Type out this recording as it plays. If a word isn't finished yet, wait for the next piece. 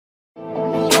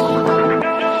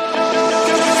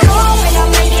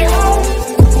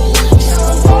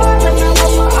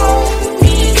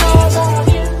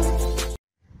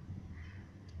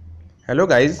Hello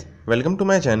guys, welcome to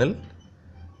my channel.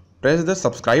 Press the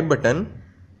subscribe button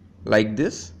like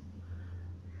this,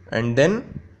 and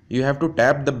then you have to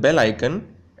tap the bell icon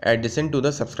adjacent to the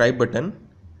subscribe button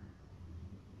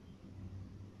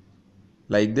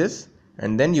like this,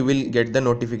 and then you will get the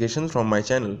notifications from my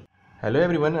channel. Hello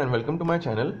everyone and welcome to my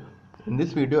channel. In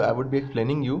this video I would be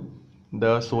explaining you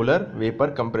the solar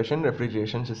vapor compression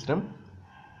refrigeration system.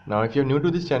 Now if you are new to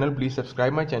this channel, please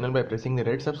subscribe my channel by pressing the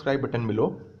red subscribe button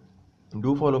below.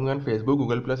 Do follow me on Facebook,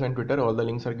 Google+, and Twitter. All the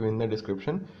links are given in the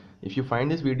description. If you find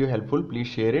this video helpful, please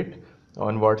share it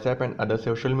on WhatsApp and other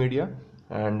social media,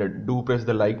 and do press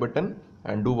the like button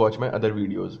and do watch my other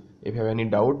videos. If you have any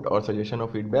doubt or suggestion or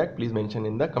feedback, please mention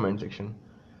in the comment section.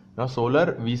 Now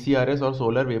solar VCRS or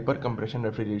solar vapor compression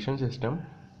refrigeration system,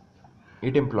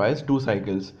 it employs two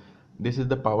cycles. This is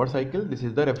the power cycle, this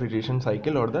is the refrigeration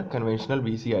cycle or the conventional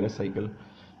VCRS cycle.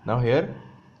 Now here,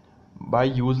 by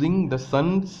using the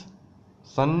sun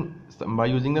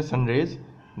rays,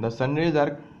 the sun rays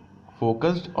are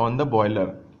focused on the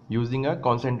boiler using a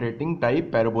concentrating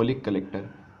type parabolic collector.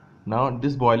 Now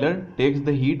this boiler takes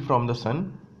the heat from the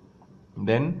sun,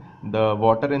 then the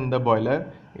water in the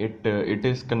boiler it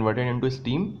is converted into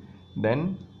steam,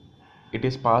 then it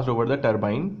is passed over the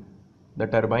turbine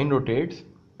rotates,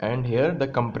 and here the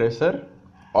compressor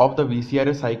of the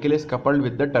VCRS cycle is coupled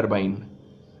with the turbine.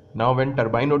 Now when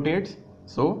turbine rotates,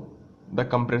 so the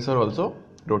compressor also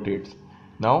rotates.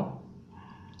 Now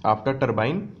after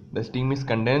turbine, the steam is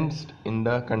condensed in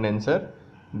the condenser,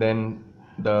 then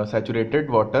the saturated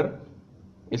water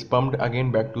is pumped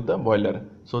again back to the boiler.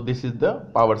 So this is the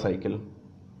power cycle.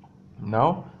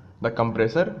 Now the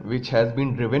compressor, which has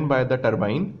been driven by the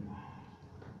turbine,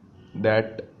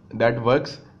 that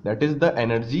works, that is the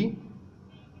energy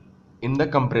in the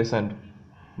compressor.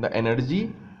 The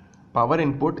energy power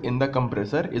input in the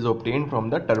compressor is obtained from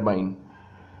the turbine.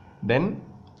 Then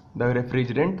the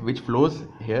refrigerant which flows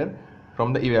here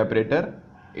from the evaporator,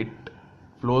 it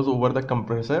flows over the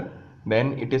compressor,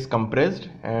 then it is compressed,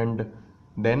 and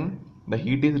then the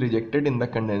heat is rejected in the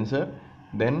condenser,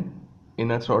 then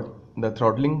the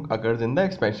throttling occurs in the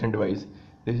expansion device.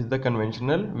 This is the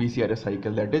conventional VCRS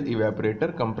cycle, that is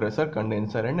evaporator, compressor,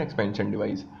 condenser and expansion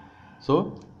device.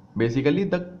 So basically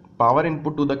the power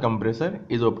input to the compressor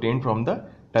is obtained from the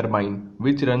turbine,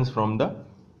 which runs from the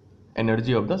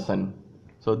energy of the sun.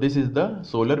 So this is the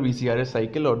solar VCRS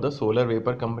cycle or the solar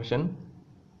vapor compression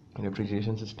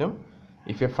refrigeration system.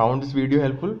 If you have found this video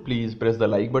helpful, please press the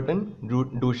like button,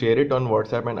 do share it on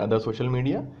WhatsApp and other social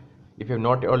media. If you have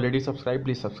not already subscribed,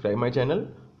 please subscribe my channel.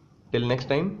 Till next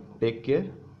time, take care,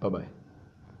 bye bye.